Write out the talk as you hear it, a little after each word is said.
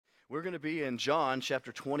We're going to be in John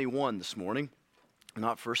chapter 21 this morning,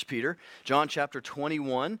 not First Peter. John chapter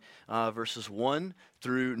 21, verses 1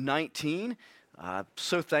 through 19.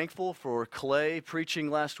 So thankful for Clay preaching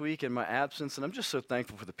last week in my absence, and I'm just so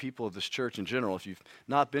thankful for the people of this church in general. If you've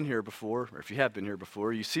not been here before, or if you have been here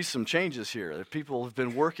before, you see some changes here. The people have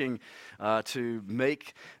been working to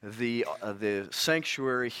make the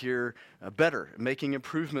sanctuary here better, making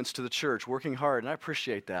improvements to the church, working hard, and I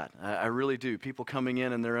appreciate that. I really do. People coming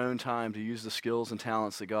in their own time to use the skills and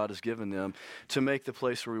talents that God has given them to make the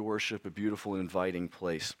place where we worship a beautiful and inviting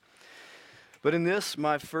place. But in this,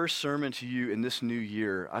 my first sermon to you in this new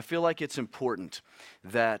year, I feel like it's important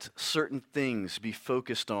that certain things be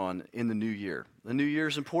focused on in the new year. The new year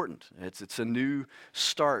is important. It's a new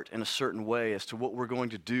start in a certain way as to what we're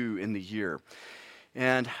going to do in the year.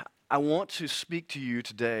 And I want to speak to you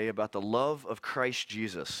today about the love of Christ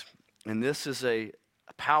Jesus. And this is a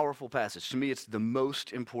powerful passage. To me, it's the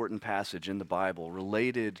most important passage in the Bible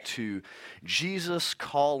related to Jesus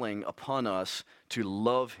calling upon us to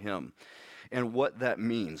love him and what that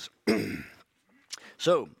means.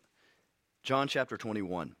 So, John chapter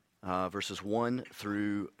 21, verses 1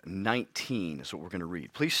 through 19 is what we're going to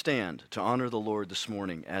read. Please stand to honor the Lord this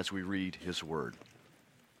morning as we read his word.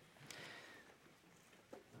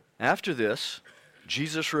 After this,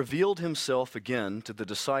 Jesus revealed himself again to the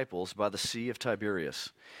disciples by the Sea of Tiberias.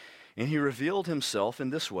 And he revealed himself in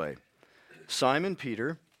this way: Simon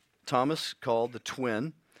Peter, Thomas called the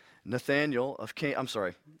twin, Nathanael of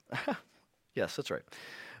Yes, that's right.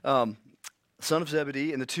 Son of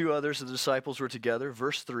Zebedee, and the two others of the disciples were together.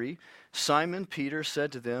 Verse 3, Simon Peter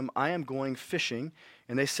said to them, I am going fishing.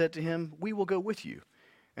 And they said to him, we will go with you.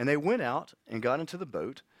 And they went out and got into the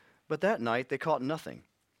boat, but that night they caught nothing.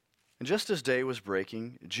 And just as day was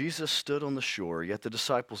breaking, Jesus stood on the shore, yet the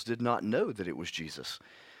disciples did not know that it was Jesus.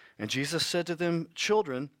 And Jesus said to them,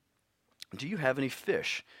 children, do you have any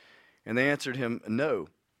fish? And they answered him, no.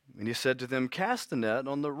 And he said to them, cast the net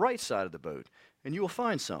on the right side of the boat, and you will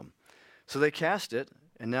find some. So they cast it,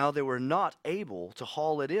 and now they were not able to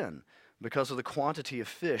haul it in because of the quantity of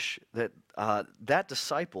fish. That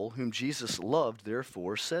disciple whom Jesus loved,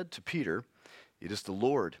 therefore, said to Peter, it is the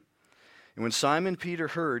Lord. And when Simon Peter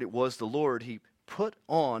heard it was the Lord, he put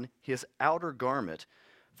on his outer garment,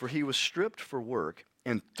 for he was stripped for work,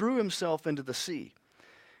 and threw himself into the sea.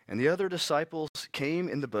 And the other disciples came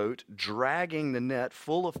in the boat, dragging the net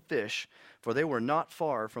full of fish, for they were not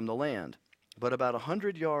far from the land, but about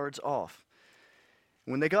 100 yards off.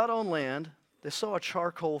 When they got on land, they saw a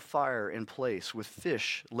charcoal fire in place with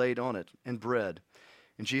fish laid on it and bread.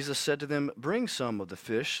 And Jesus said to them, bring some of the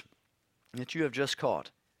fish that you have just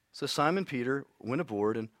caught. So Simon Peter went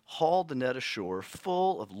aboard and hauled the net ashore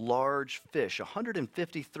full of large fish,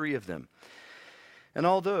 153 of them. And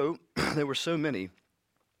although there were so many,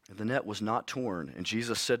 the net was not torn, and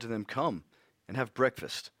Jesus said to them, come and have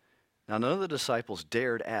breakfast. Now none of the disciples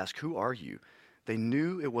dared ask, who are you? They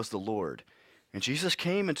knew it was the Lord. And Jesus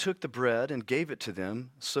came and took the bread and gave it to them,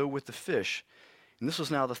 so with the fish. And this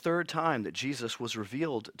was now the third time that Jesus was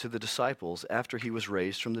revealed to the disciples after he was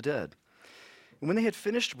raised from the dead. And when they had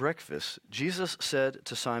finished breakfast, Jesus said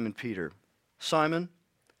to Simon Peter, Simon,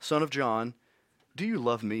 son of John, do you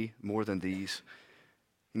love me more than these?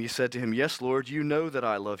 And he said to him, yes, Lord, you know that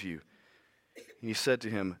I love you. And he said to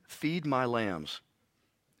him, feed my lambs.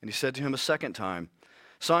 And he said to him a second time,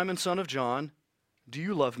 Simon, son of John, do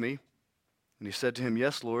you love me? And he said to him,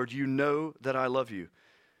 yes, Lord, you know that I love you.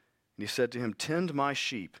 And he said to him, tend my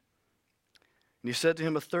sheep. And he said to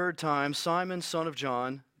him a third time, Simon, son of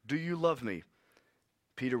John, do you love me?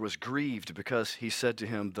 Peter was grieved because he said to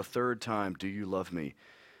him the third time, do you love me?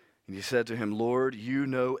 And he said to him, Lord, you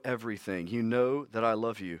know everything. You know that I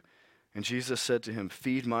love you. And Jesus said to him,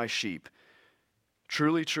 feed my sheep.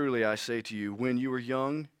 Truly, truly, I say to you, when you were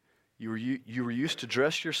young, you were used to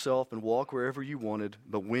dress yourself and walk wherever you wanted.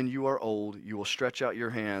 But when you are old, you will stretch out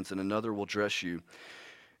your hands, and another will dress you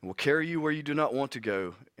and will carry you where you do not want to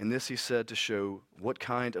go. And this he said to show what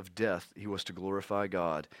kind of death he was to glorify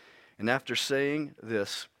God. And after saying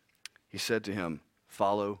this, he said to him,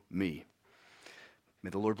 follow me. May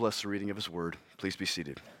the Lord bless the reading of his word. Please be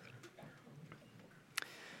seated.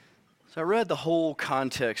 So I read the whole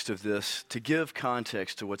context of this to give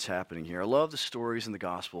context to what's happening here. I love the stories in the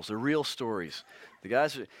Gospels. They're real stories.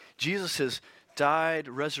 Jesus has died,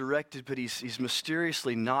 resurrected, but he's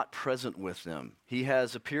mysteriously not present with them. He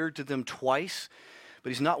has appeared to them twice, but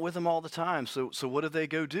he's not with them all the time. So what do they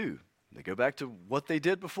go do? They go back to what they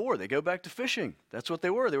did before. They go back to fishing. That's what they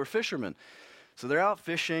were. They were fishermen. So they're out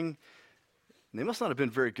fishing. They must not have been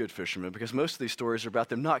very good fishermen, because most of these stories are about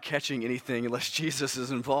them not catching anything unless Jesus is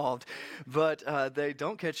involved. But they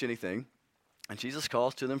don't catch anything. And Jesus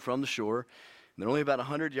calls to them from the shore. And they're only about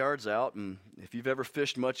 100 yards out. And if you've ever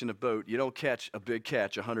fished much in a boat, you don't catch a big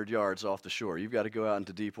catch 100 yards off the shore. You've got to go out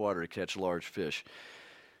into deep water to catch large fish.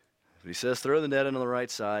 But he says, throw the net in on the right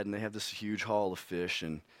side. And they have this huge haul of fish.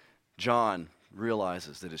 And John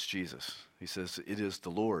realizes that it's Jesus. He says, it is the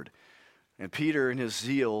Lord. And Peter, in his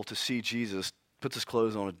zeal to see Jesus, puts his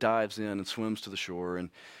clothes on and dives in and swims to the shore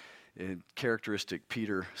in characteristic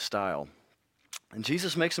Peter style. And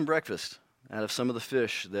Jesus makes them breakfast out of some of the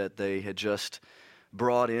fish that they had just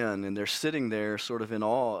brought in. And they're sitting there sort of in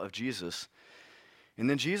awe of Jesus. And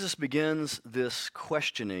then Jesus begins this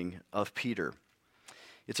questioning of Peter.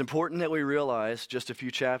 It's important that we realize just a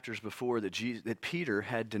few chapters before that Peter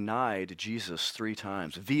had denied Jesus 3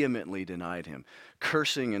 times, vehemently denied him,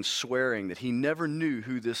 cursing and swearing that he never knew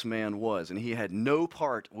who this man was and he had no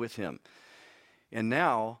part with him. And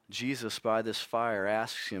now Jesus, by this fire,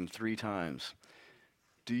 asks him 3 times,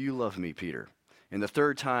 do you love me, Peter? And the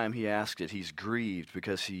 3rd time he asks it, he's grieved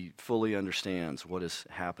because he fully understands what is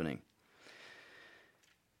happening.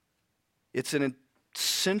 It's an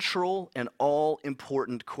central and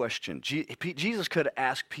all-important question. Jesus could have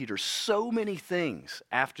asked Peter so many things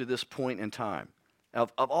after this point in time, of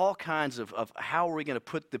all kinds of how are we going to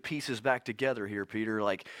put the pieces back together here, Peter?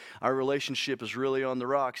 Like, our relationship is really on the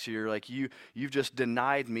rocks here. Like, you've just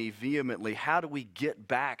denied me vehemently. How do we get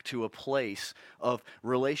back to a place of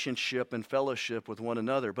relationship and fellowship with one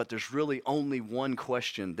another? But there's really only one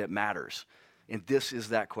question that matters, and this is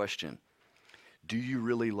that question. Do you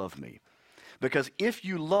really love me? Because if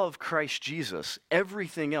you love Christ Jesus,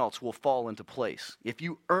 everything else will fall into place. If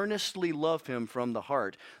you earnestly love him from the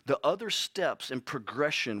heart, the other steps and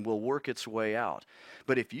progression will work its way out.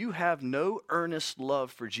 But if you have no earnest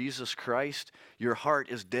love for Jesus Christ, your heart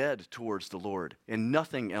is dead towards the Lord, and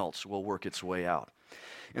nothing else will work its way out.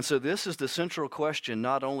 And so this is the central question,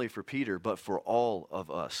 not only for Peter, but for all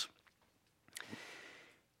of us.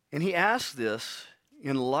 And he asks this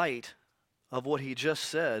in light of what he just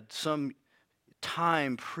said some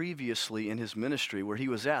time previously in his ministry, where he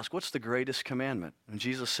was asked, what's the greatest commandment? And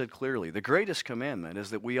Jesus said clearly, the greatest commandment is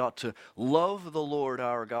that we ought to love the Lord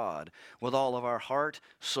our God with all of our heart,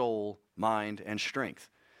 soul, mind, and strength.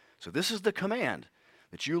 So this is the command,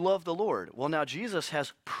 that you love the Lord. Well, now Jesus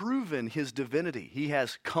has proven his divinity. He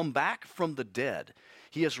has come back from the dead.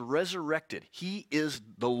 He has resurrected. He is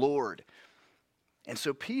the Lord. And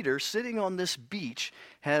so Peter, sitting on this beach,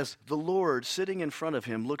 has the Lord sitting in front of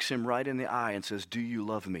him, looks him right in the eye and says, do you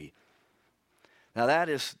love me? Now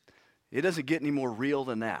it doesn't get any more real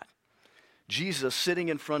than that. Jesus sitting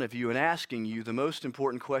in front of you and asking you the most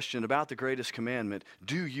important question about the greatest commandment,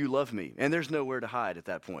 do you love me? And there's nowhere to hide at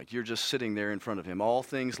that point. You're just sitting there in front of him, all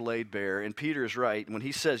things laid bare. And Peter's right. When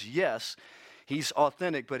he says yes, he's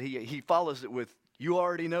authentic, but he follows it with, you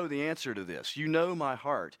already know the answer to this. You know my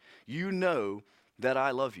heart. You know that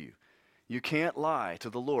I love you. You can't lie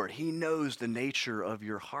to the Lord. He knows the nature of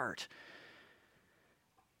your heart.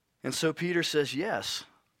 And so Peter says, yes,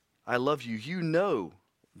 I love you. You know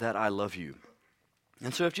that I love you.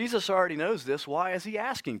 And so if Jesus already knows this, why is he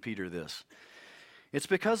asking Peter this? It's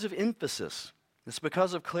because of emphasis. It's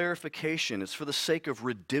because of clarification. It's for the sake of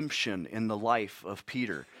redemption in the life of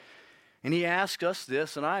Peter. And he asked us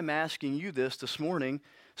this, and I'm asking you this morning,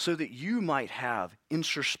 so that you might have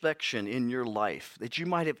introspection in your life, that you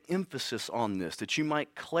might have emphasis on this, that you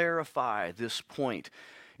might clarify this point.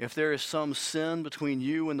 If there is some sin between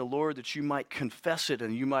you and the Lord, that you might confess it,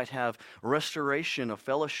 and you might have restoration of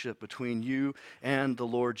fellowship between you and the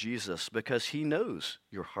Lord Jesus, because he knows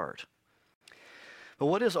your heart. But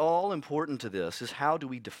what is all important to this is, how do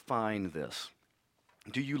we define this?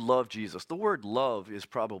 Do you love Jesus? The word love is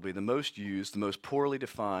probably the most used, the most poorly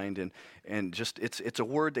defined, and just it's a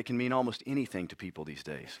word that can mean almost anything to people these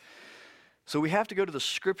days. So we have to go to the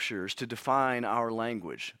scriptures to define our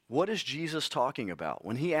language. What is Jesus talking about?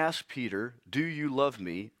 When he asked Peter, do you love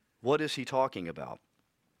me? What is he talking about?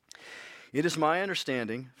 It is my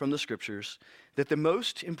understanding from the scriptures that the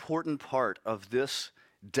most important part of this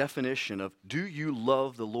definition of do you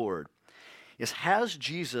love the Lord is, has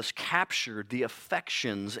Jesus captured the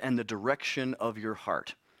affections and the direction of your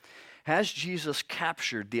heart? Has Jesus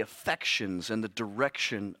captured the affections and the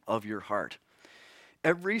direction of your heart?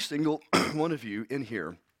 Every single one of you in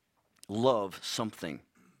here love something,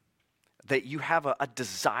 that you have a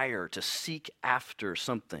desire to seek after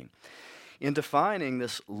something. In defining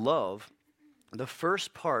this love, The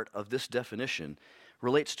first part of this definition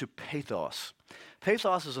relates to pathos.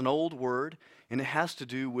 Pathos is an old word, and it has to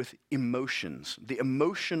do with emotions, the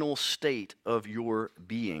emotional state of your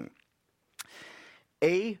being.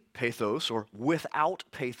 Apathos, or without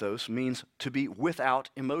pathos, means to be without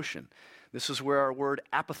emotion. This is where our word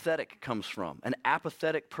apathetic comes from. An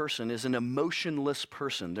apathetic person is an emotionless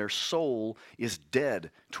person. Their soul is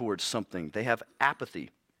dead towards something. They have apathy.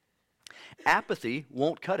 Apathy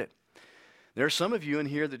won't cut it. There are some of you in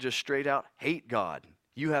here that just straight out hate God.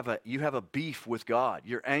 You have a beef with God.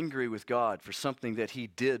 You're angry with God for something that he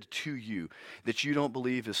did to you that you don't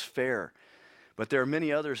believe is fair. But there are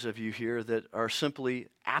many others of you here that are simply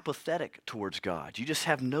apathetic towards God. You just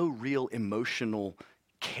have no real emotional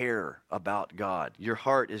care about God. Your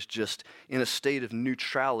heart is just in a state of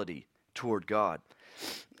neutrality toward God.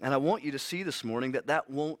 And I want you to see this morning that that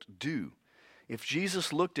won't do. If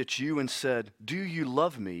Jesus looked at you and said, "Do you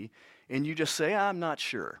love me?" and you just say, "I'm not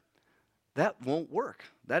sure," that won't work.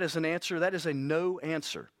 That is an answer. That is a no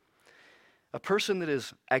answer. A person that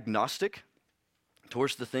is agnostic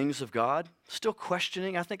towards the things of God, still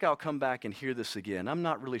questioning, "I think I'll come back and hear this again. I'm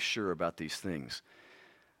not really sure about these things."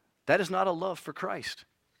 That is not a love for Christ.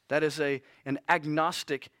 That is an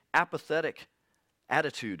agnostic, apathetic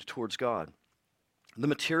attitude towards God. The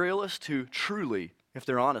materialist who truly, if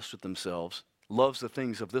they're honest with themselves, loves the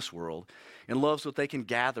things of this world and loves what they can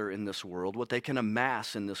gather in this world, what they can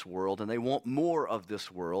amass in this world, and they want more of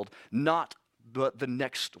this world, not but the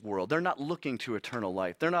next world. They're not looking to eternal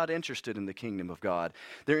life. They're not interested in the kingdom of God.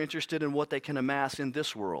 They're interested in what they can amass in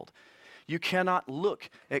this world. You cannot look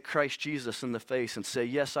at Christ Jesus in the face and say,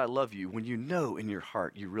 "Yes, I love you," when you know in your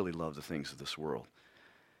heart you really love the things of this world.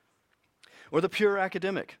 Or the pure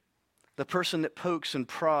academic, the person that pokes and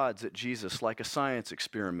prods at Jesus like a science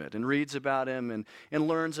experiment and reads about him and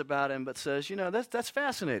learns about him, but says, that's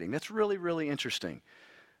fascinating. That's really, really interesting.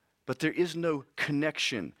 But there is no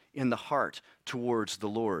connection in the heart towards the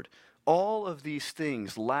Lord. All of these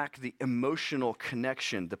things lack the emotional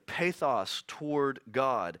connection, the pathos toward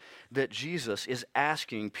God that Jesus is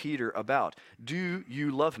asking Peter about. Do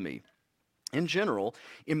you love me? In general,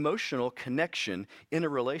 emotional connection in a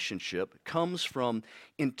relationship comes from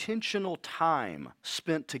intentional time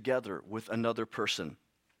spent together with another person.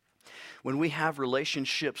 When we have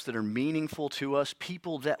relationships that are meaningful to us,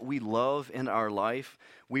 people that we love in our life,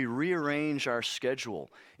 we rearrange our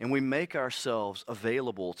schedule and we make ourselves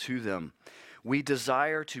available to them. We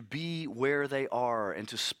desire to be where they are and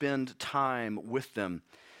to spend time with them.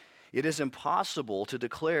 It is impossible to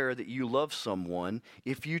declare that you love someone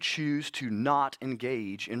if you choose to not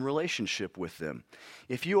engage in relationship with them.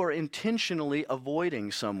 If you are intentionally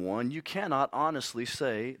avoiding someone, you cannot honestly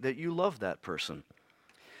say that you love that person.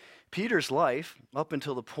 Peter's life, up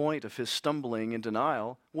until the point of his stumbling and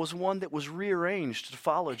denial, was one that was rearranged to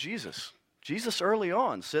follow Jesus. Jesus early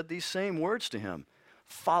on said these same words to him,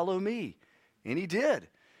 "Follow me." And he did.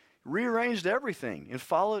 Rearranged everything and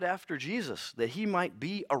followed after Jesus that he might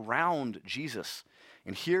be around Jesus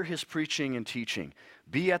and hear his preaching and teaching,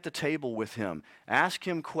 be at the table with him, ask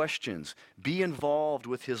him questions, be involved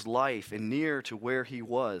with his life and near to where he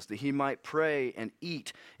was, that he might pray and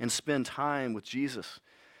eat and spend time with Jesus.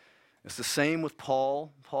 It's the same with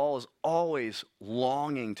Paul. Paul is always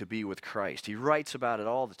longing to be with Christ. He writes about it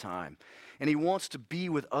all the time. And he wants to be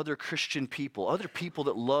with other Christian people, other people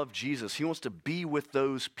that love Jesus. He wants to be with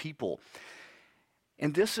those people.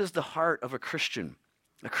 And this is the heart of a Christian.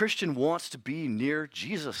 A Christian wants to be near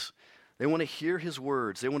Jesus. They want to hear his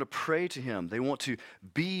words. They want to pray to him. They want to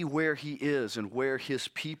be where he is and where his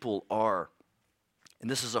people are. And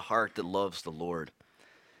this is a heart that loves the Lord.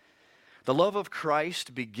 The love of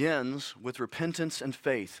Christ begins with repentance and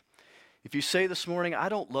faith. If you say this morning, "I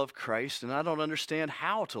don't love Christ and I don't understand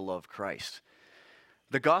how to love Christ,"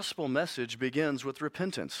 the gospel message begins with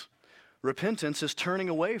repentance. Repentance is turning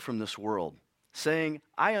away from this world, saying,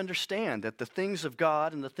 "I understand that the things of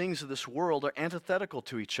God and the things of this world are antithetical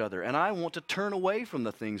to each other, and I want to turn away from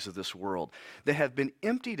the things of this world. They have been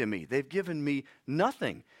empty to me. They've given me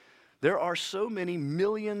nothing." There are so many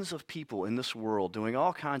millions of people in this world doing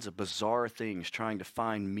all kinds of bizarre things, trying to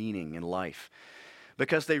find meaning in life,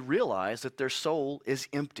 because they realize that their soul is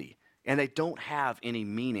empty and they don't have any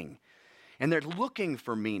meaning. And they're looking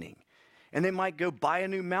for meaning. And they might go buy a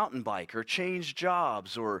new mountain bike or change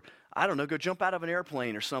jobs or, I don't know, go jump out of an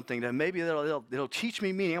airplane or something that maybe it'll teach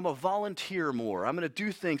me meaning. I'm going to volunteer more. I'm going to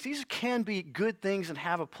do things. These can be good things and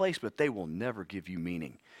have a place, but they will never give you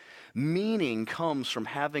meaning. Meaning comes from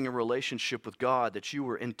having a relationship with God that you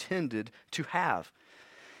were intended to have.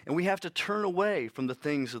 And we have to turn away from the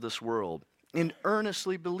things of this world and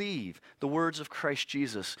earnestly believe the words of Christ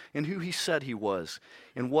Jesus and who he said he was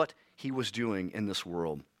and what he was doing in this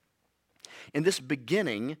world. And this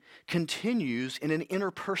beginning continues in an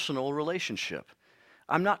interpersonal relationship.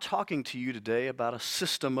 I'm not talking to you today about a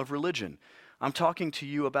system of religion. I'm talking to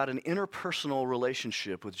you about an interpersonal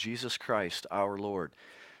relationship with Jesus Christ, our Lord.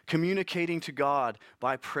 Communicating to God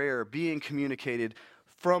by prayer, being communicated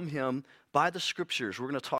from him by the Scriptures. We're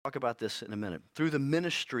going to talk about this in a minute. Through the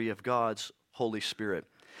ministry of God's Holy Spirit.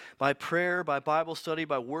 By prayer, by Bible study,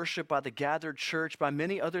 by worship, by the gathered church, by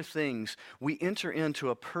many other things, we enter into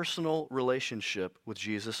a personal relationship with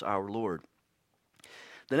Jesus, our Lord.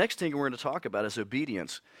 The next thing we're going to talk about is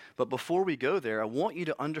obedience. But before we go there, I want you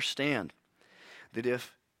to understand that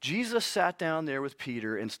if Jesus sat down there with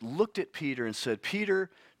Peter and looked at Peter and said, "Peter,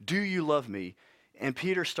 do you love me?" and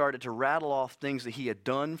Peter started to rattle off things that he had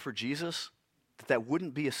done for Jesus, that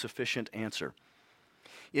wouldn't be a sufficient answer.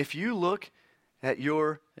 If you look at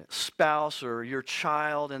your spouse or your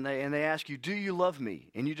child and they ask you, "Do you love me?"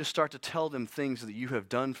 and you just start to tell them things that you have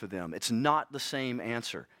done for them, it's not the same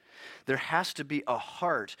answer. There has to be a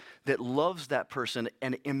heart that loves that person,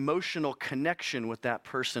 an emotional connection with that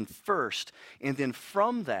person first, and then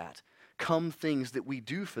from that come things that we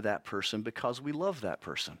do for that person because we love that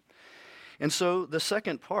person. And so the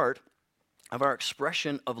second part of our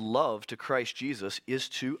expression of love to Christ Jesus is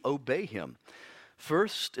to obey him.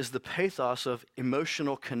 First is the pathos of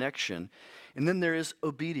emotional connection, and then there is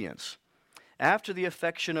obedience. After the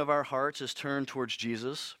affection of our hearts is turned towards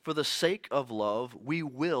Jesus, for the sake of love, we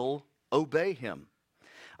will obey him.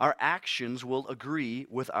 Our actions will agree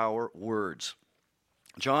with our words.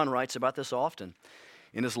 John writes about this often.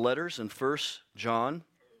 In his letters in 1 John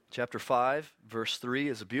chapter 5, verse 3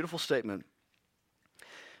 is a beautiful statement.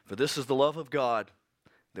 "For this is the love of God,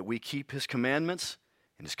 that we keep his commandments,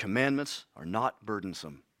 and his commandments are not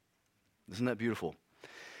burdensome." Isn't that beautiful?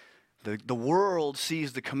 The world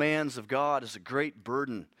sees the commands of God as a great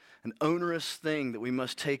burden, an onerous thing that we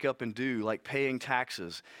must take up and do, like paying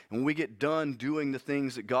taxes. And when we get done doing the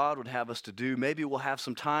things that God would have us to do, maybe we'll have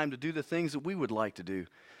some time to do the things that we would like to do.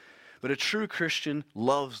 But a true Christian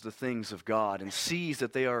loves the things of God and sees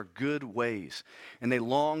that they are good ways. And they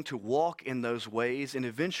long to walk in those ways and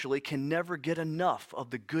eventually can never get enough of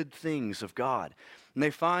the good things of God. And they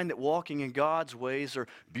find that walking in God's ways are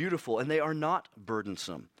beautiful and they are not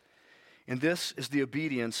burdensome. And this is the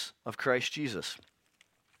obedience of Christ Jesus.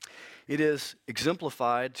 It is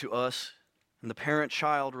exemplified to us in the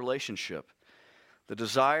parent-child relationship. The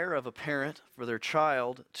desire of a parent for their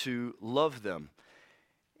child to love them.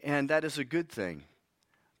 And that is a good thing.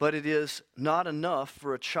 But it is not enough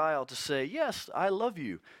for a child to say, "Yes, I love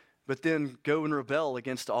you," but then go and rebel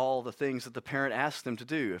against all the things that the parent asks them to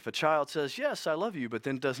do. If a child says, "Yes, I love you," but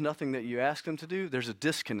then does nothing that you ask them to do, there's a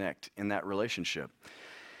disconnect in that relationship.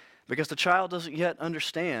 Because the child doesn't yet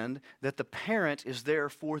understand that the parent is there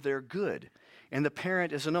for their good. And the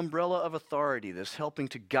parent is an umbrella of authority that's helping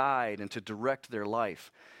to guide and to direct their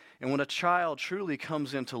life. And when a child truly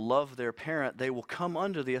comes in to love their parent, they will come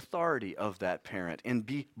under the authority of that parent and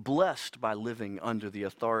be blessed by living under the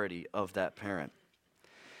authority of that parent.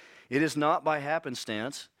 It is not by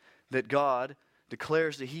happenstance that God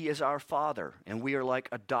declares that he is our Father, and we are like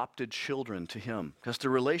adopted children to him. Because the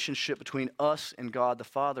relationship between us and God the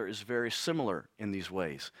Father is very similar in these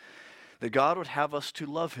ways. That God would have us to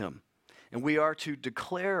love him, and we are to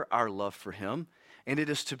declare our love for him, and it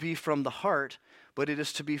is to be from the heart, but it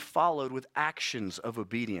is to be followed with actions of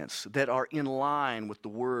obedience that are in line with the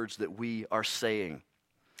words that we are saying.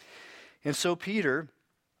 And so Peter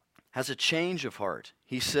has a change of heart.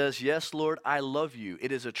 He says, "Yes, Lord, I love you." It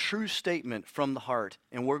is a true statement from the heart,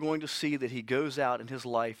 and we're going to see that he goes out in his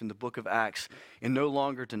life in the book of Acts and no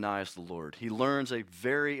longer denies the Lord. He learns a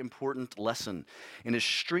very important lesson and is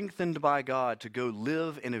strengthened by God to go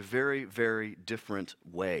live in a very, very different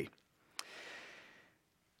way.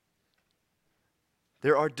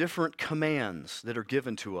 There are different commands that are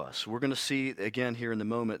given to us. We're going to see again here in the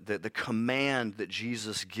moment that the command that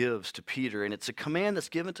Jesus gives to Peter, and it's a command that's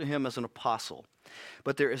given to him as an apostle.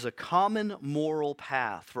 But there is a common moral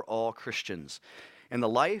path for all Christians. And the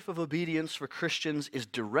life of obedience for Christians is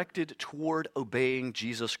directed toward obeying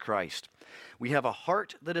Jesus Christ. We have a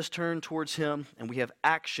heart that is turned towards him, and we have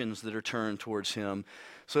actions that are turned towards him,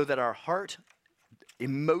 so that our heart,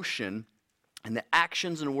 emotion, and the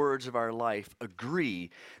actions and words of our life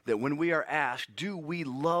agree that when we are asked, do we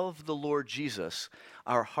love the Lord Jesus,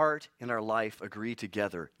 our heart and our life agree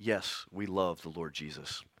together. Yes, we love the Lord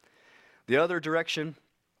Jesus. The other direction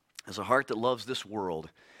is a heart that loves this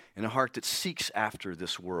world and a heart that seeks after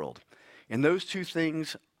this world. And those two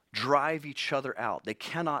things drive each other out. They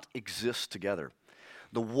cannot exist together.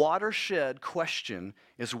 The watershed question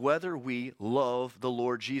is whether we love the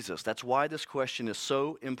Lord Jesus. That's why this question is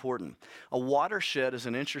so important. A watershed is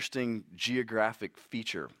an interesting geographic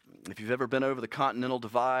feature. If you've ever been over the Continental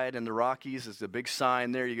Divide in the Rockies, there's a big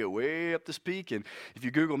sign there. You go way up this peak, and if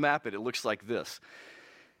you Google map it, it looks like this.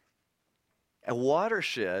 A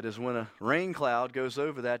watershed is when a rain cloud goes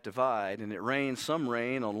over that divide, and it rains some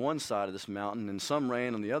rain on one side of this mountain and some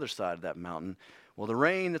rain on the other side of that mountain. Well, the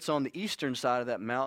rain that's on the eastern side of that mountain